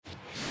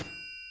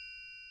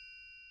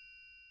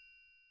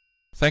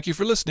Thank you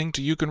for listening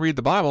to You Can Read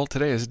the Bible.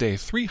 Today is day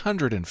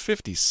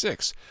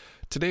 356.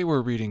 Today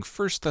we're reading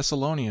 1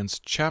 Thessalonians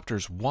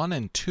chapters 1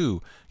 and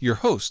 2. Your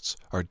hosts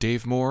are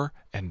Dave Moore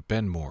and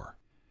Ben Moore.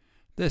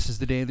 This is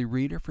the Daily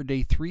Reader for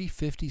day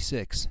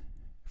 356.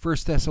 1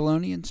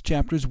 Thessalonians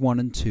chapters 1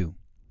 and 2.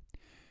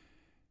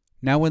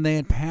 Now when they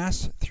had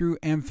passed through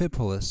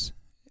Amphipolis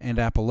and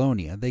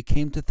Apollonia, they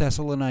came to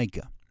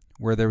Thessalonica,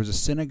 where there was a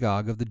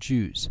synagogue of the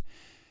Jews.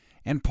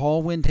 And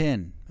Paul went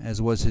in,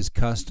 as was his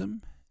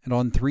custom, and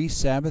on 3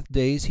 Sabbath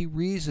days he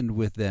reasoned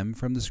with them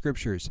from the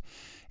Scriptures,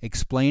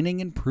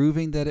 explaining and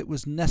proving that it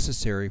was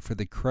necessary for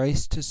the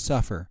Christ to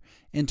suffer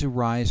and to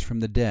rise from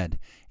the dead,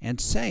 and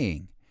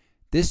saying,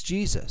 This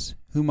Jesus,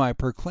 whom I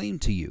proclaim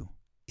to you,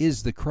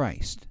 is the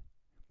Christ.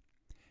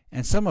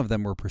 And some of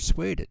them were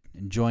persuaded,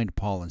 and joined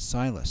Paul and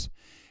Silas,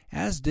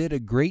 as did a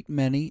great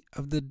many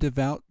of the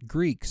devout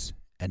Greeks,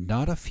 and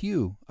not a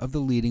few of the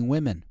leading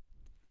women.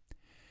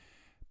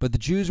 But the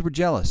Jews were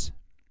jealous,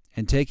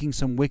 and taking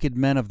some wicked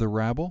men of the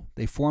rabble,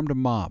 they formed a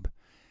mob,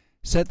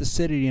 set the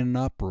city in an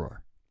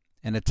uproar,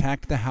 and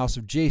attacked the house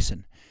of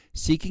Jason,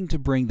 seeking to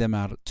bring them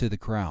out to the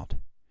crowd.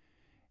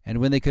 And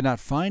when they could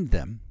not find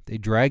them, they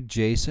dragged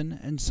Jason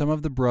and some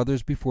of the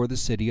brothers before the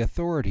city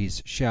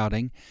authorities,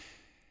 shouting,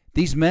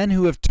 These men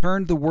who have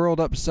turned the world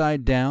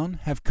upside down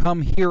have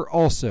come here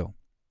also,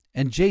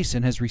 and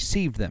Jason has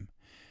received them.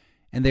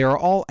 And they are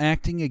all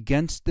acting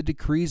against the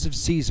decrees of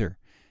Caesar,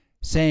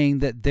 saying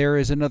that there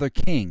is another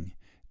king,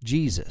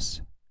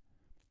 Jesus.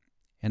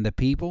 And the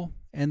people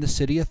and the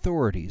city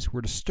authorities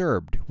were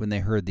disturbed when they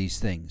heard these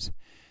things.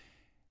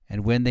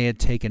 And when they had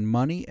taken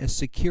money as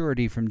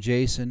security from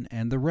Jason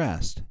and the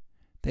rest,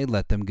 they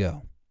let them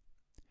go.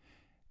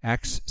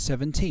 Acts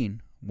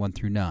 17,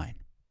 1-9.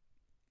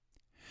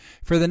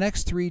 For the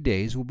next 3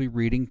 days we'll be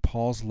reading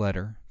Paul's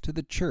letter to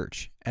the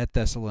church at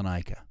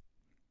Thessalonica.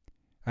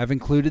 I've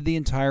included the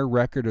entire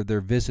record of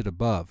their visit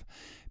above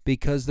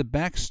because the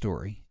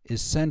backstory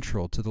is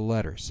central to the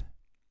letters.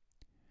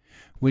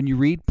 When you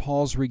read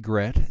Paul's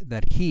regret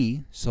that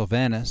he,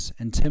 Silvanus,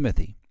 and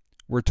Timothy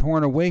were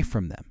torn away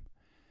from them,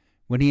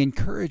 when he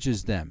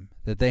encourages them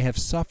that they have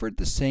suffered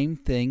the same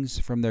things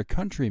from their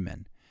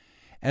countrymen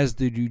as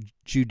the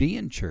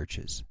Judean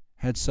churches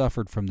had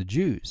suffered from the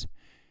Jews,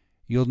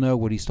 you'll know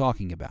what he's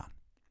talking about.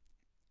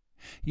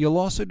 You'll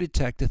also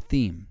detect a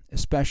theme,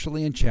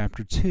 especially in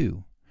chapter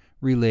 2,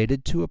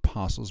 related to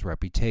apostles'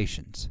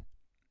 reputations.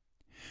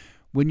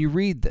 When you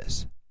read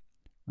this,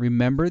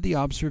 remember the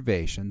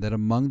observation that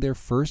among their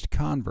first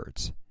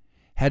converts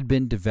had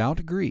been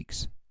devout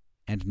Greeks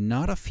and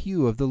not a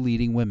few of the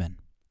leading women.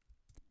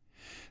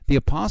 The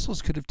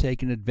apostles could have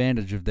taken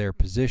advantage of their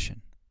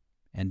position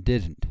and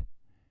didn't.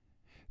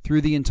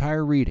 Through the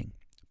entire reading,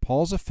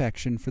 Paul's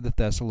affection for the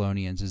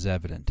Thessalonians is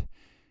evident,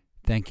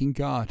 thanking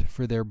God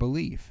for their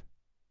belief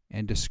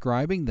and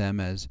describing them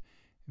as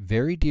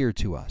very dear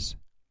to us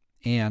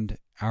and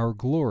our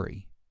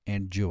glory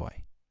and joy.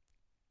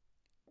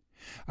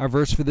 Our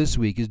verse for this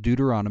week is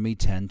Deuteronomy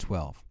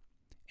 10:12.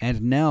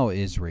 And now,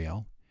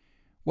 Israel,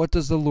 what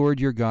does the Lord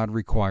your God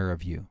require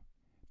of you?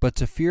 But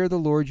to fear the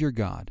Lord your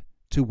God,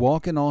 to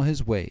walk in all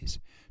his ways,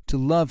 to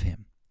love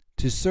him,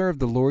 to serve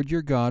the Lord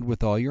your God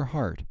with all your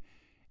heart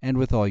and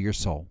with all your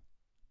soul.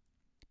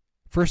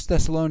 1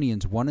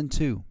 Thessalonians 1 and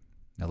 2.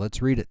 Now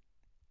let's read it.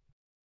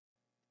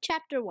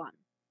 Chapter 1.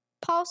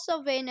 Paul,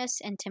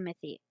 Silvanus, and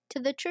Timothy, to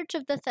the church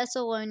of the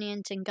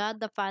Thessalonians in God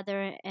the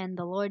Father and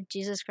the Lord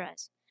Jesus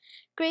Christ.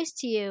 Grace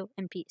to you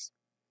and peace.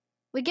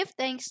 We give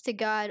thanks to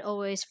God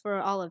always for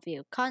all of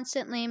you,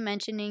 constantly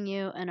mentioning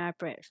you in our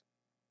prayers,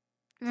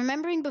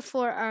 remembering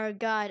before our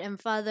God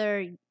and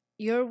Father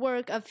your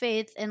work of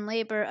faith and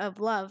labor of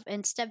love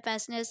and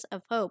steadfastness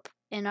of hope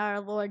in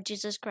our Lord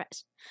Jesus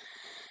Christ.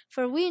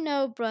 For we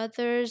know,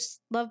 brothers,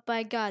 loved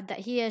by God, that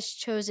he has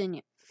chosen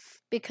you,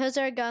 because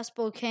our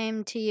gospel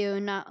came to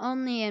you not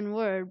only in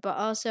word, but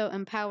also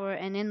in power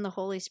and in the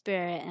Holy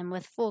Spirit and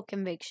with full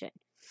conviction.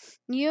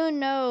 You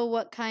know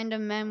what kind of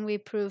men we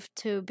proved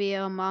to be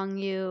among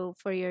you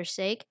for your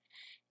sake,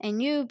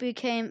 and you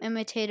became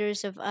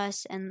imitators of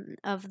us and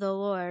of the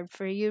Lord,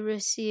 for you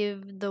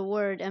received the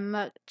word in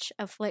much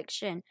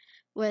affliction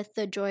with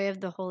the joy of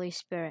the Holy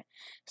Spirit,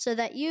 so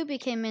that you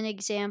became an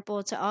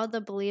example to all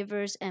the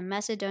believers in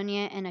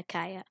Macedonia and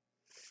Achaia.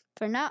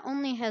 For not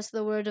only has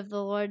the word of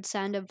the Lord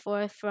sounded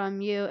forth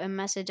from you in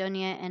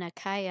Macedonia and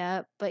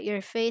Achaia, but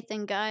your faith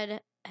in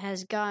God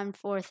has gone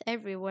forth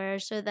everywhere,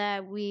 so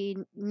that we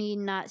need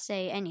not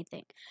say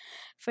anything.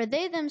 For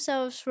they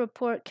themselves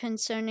report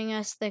concerning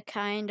us the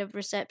kind of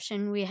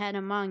reception we had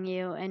among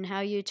you, and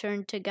how you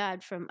turned to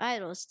God from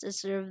idols to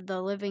serve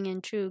the living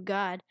and true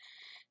God,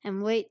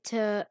 and wait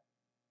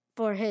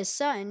for his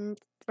Son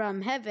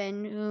from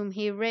heaven, whom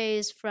he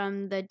raised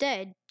from the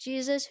dead,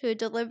 Jesus, who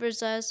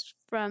delivers us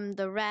from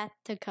the wrath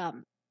to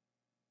come.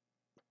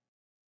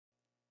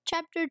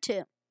 Chapter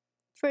 2.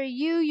 For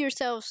you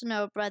yourselves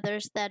know,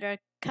 brothers, that our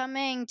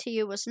coming to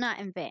you was not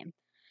in vain.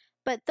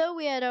 But though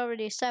we had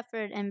already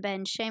suffered and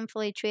been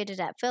shamefully treated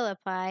at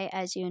Philippi,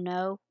 as you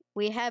know,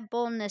 we had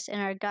boldness in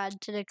our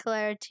God to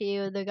declare to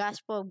you the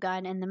gospel of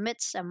God in the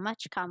midst of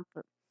much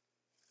conflict.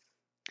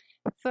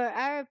 For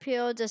our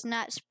appeal does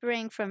not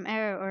spring from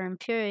error or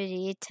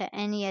impurity to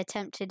any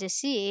attempt to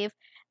deceive,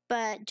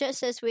 but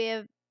just as we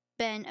have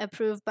been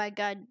approved by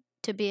God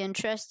to be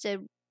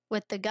entrusted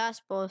with the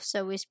gospel,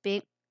 so we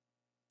speak,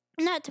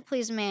 not to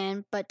please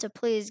man, but to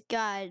please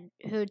God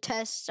who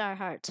tests our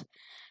hearts.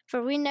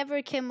 For we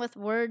never came with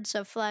words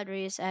of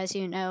flatteries, as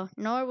you know,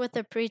 nor with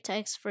a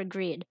pretext for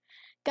greed.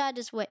 God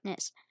is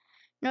witness.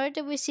 Nor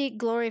did we seek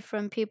glory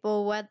from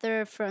people,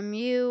 whether from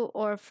you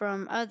or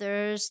from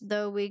others,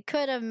 though we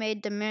could have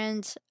made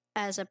demands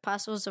as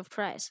apostles of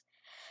Christ.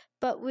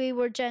 But we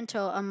were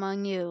gentle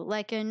among you,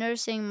 like a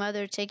nursing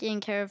mother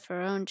taking care of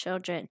her own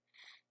children.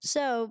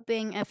 So,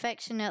 being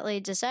affectionately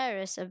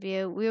desirous of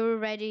you, we were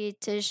ready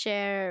to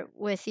share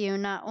with you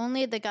not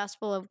only the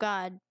gospel of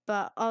God,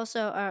 but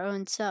also our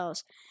own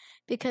selves,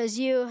 because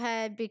you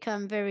had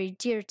become very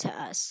dear to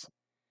us.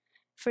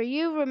 For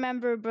you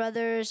remember,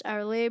 brothers,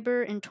 our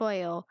labor and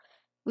toil.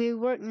 We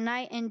worked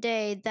night and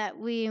day that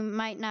we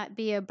might not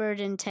be a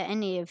burden to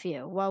any of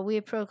you, while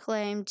we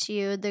proclaim to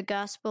you the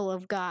gospel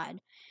of God.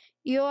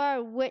 You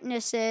are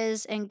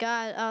witnesses, and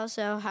God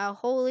also, how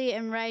holy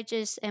and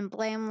righteous and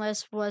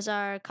blameless was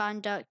our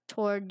conduct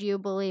toward you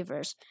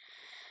believers.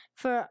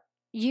 For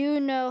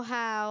you know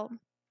how,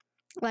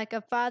 like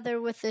a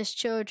father with his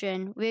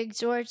children, we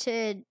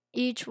exhorted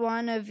each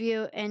one of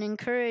you and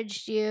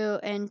encouraged you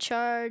and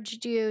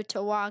charged you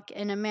to walk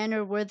in a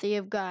manner worthy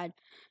of God,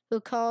 who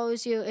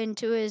calls you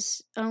into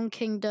his own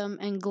kingdom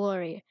and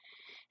glory.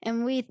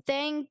 And we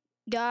thank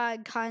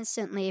God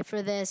constantly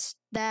for this,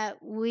 that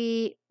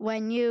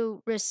when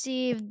you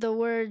received the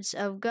words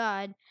of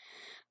God,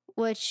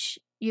 which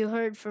you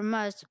heard from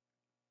us,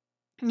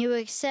 you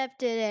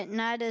accepted it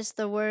not as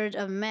the word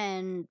of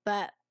men,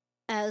 but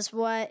as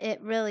what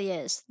it really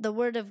is, the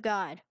word of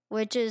God,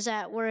 which is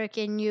at work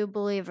in you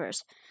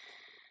believers.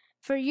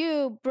 For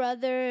you,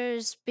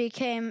 brothers,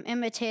 became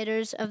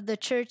imitators of the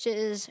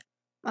churches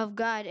of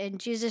God in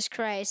Jesus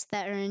Christ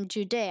that are in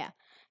Judea.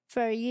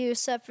 For you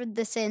suffered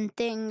the same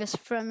things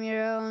from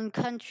your own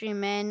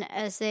countrymen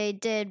as they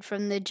did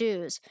from the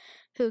Jews,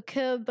 who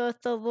killed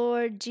both the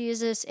Lord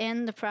Jesus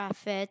and the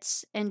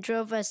prophets, and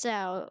drove us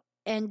out,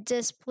 and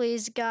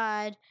displeased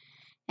God,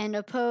 and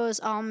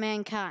opposed all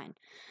mankind,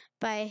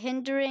 by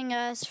hindering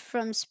us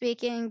from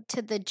speaking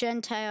to the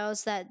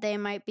Gentiles that they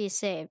might be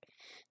saved.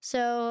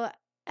 So,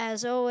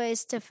 as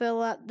always, to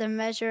fill up the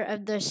measure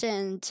of their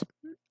sins,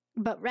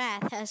 but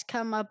wrath has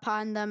come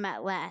upon them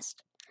at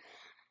last.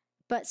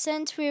 But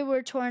since we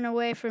were torn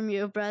away from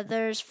you,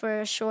 brothers, for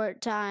a short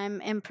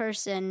time in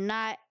person,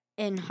 not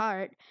in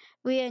heart,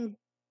 we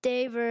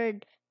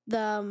endeavored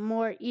the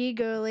more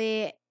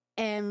eagerly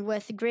and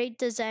with great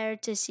desire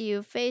to see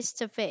you face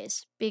to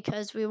face,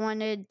 because we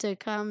wanted to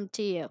come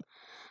to you.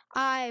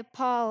 I,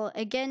 Paul,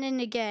 again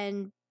and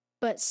again,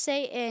 but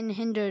Satan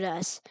hindered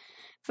us.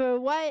 For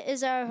what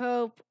is our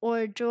hope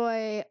or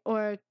joy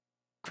or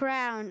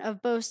crown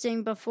of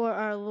boasting before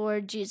our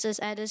Lord Jesus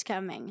at his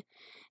coming?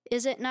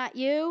 Is it not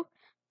you?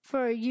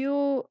 For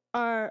you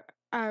are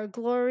our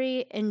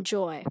glory and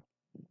joy.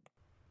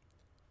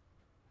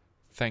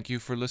 Thank you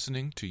for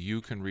listening to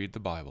You Can Read the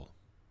Bible.